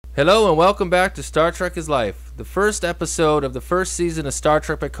Hello and welcome back to Star Trek is Life. The first episode of the first season of Star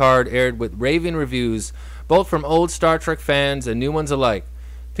Trek Picard aired with raving reviews, both from old Star Trek fans and new ones alike.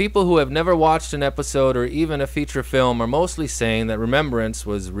 People who have never watched an episode or even a feature film are mostly saying that Remembrance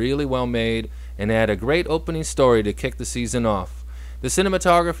was really well made and had a great opening story to kick the season off. The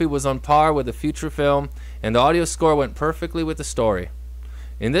cinematography was on par with the feature film and the audio score went perfectly with the story.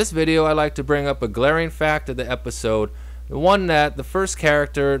 In this video, I like to bring up a glaring fact of the episode, the one that the first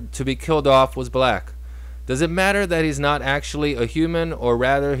character to be killed off was black. Does it matter that he's not actually a human, or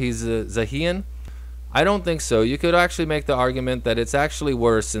rather he's a Zahian? I don't think so. You could actually make the argument that it's actually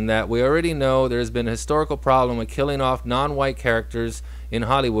worse in that we already know there's been a historical problem with killing off non-white characters in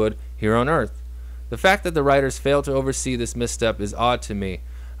Hollywood here on Earth. The fact that the writers failed to oversee this misstep is odd to me.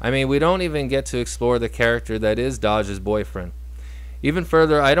 I mean, we don't even get to explore the character that is Daj's boyfriend. Even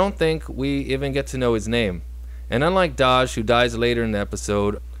further, I don't think we even get to know his name. And unlike Daj, who dies later in the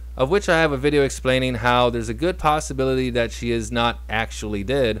episode, of which I have a video explaining how there's a good possibility that she is not actually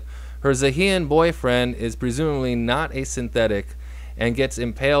dead, her Zahian boyfriend is presumably not a synthetic and gets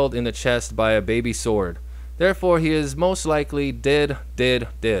impaled in the chest by a baby sword. Therefore, he is most likely dead.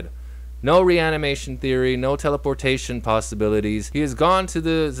 No reanimation theory, no teleportation possibilities. He has gone to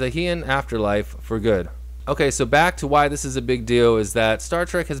the Zahian afterlife for good. Okay, so back to why this is a big deal is that Star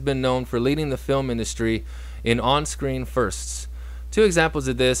Trek has been known for leading the film industry in on-screen firsts. Two examples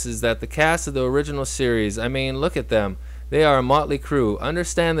of this is that the cast of the original series, I mean, look at them. They are a motley crew.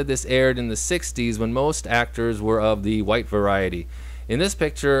 Understand that this aired in the 60s when most actors were of the white variety. In this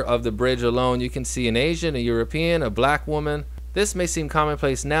picture of the bridge alone, you can see an Asian, a European, a black woman. This may seem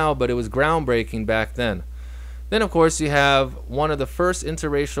commonplace now, but it was groundbreaking back then. Then, of course, you have one of the first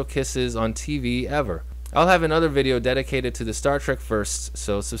interracial kisses on TV ever. I'll have another video dedicated to the Star Trek firsts,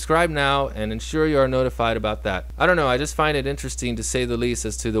 so subscribe now and ensure you are notified about that. I don't know, I just find it interesting to say the least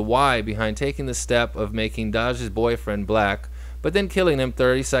as to the why behind taking the step of making Daj's boyfriend black, but then killing him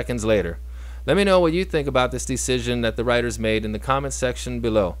 30 seconds later. Let me know what you think about this decision that the writers made in the comments section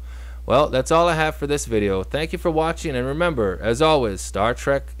below. Well, that's all I have for this video. Thank you for watching, and remember, as always, Star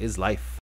Trek is life.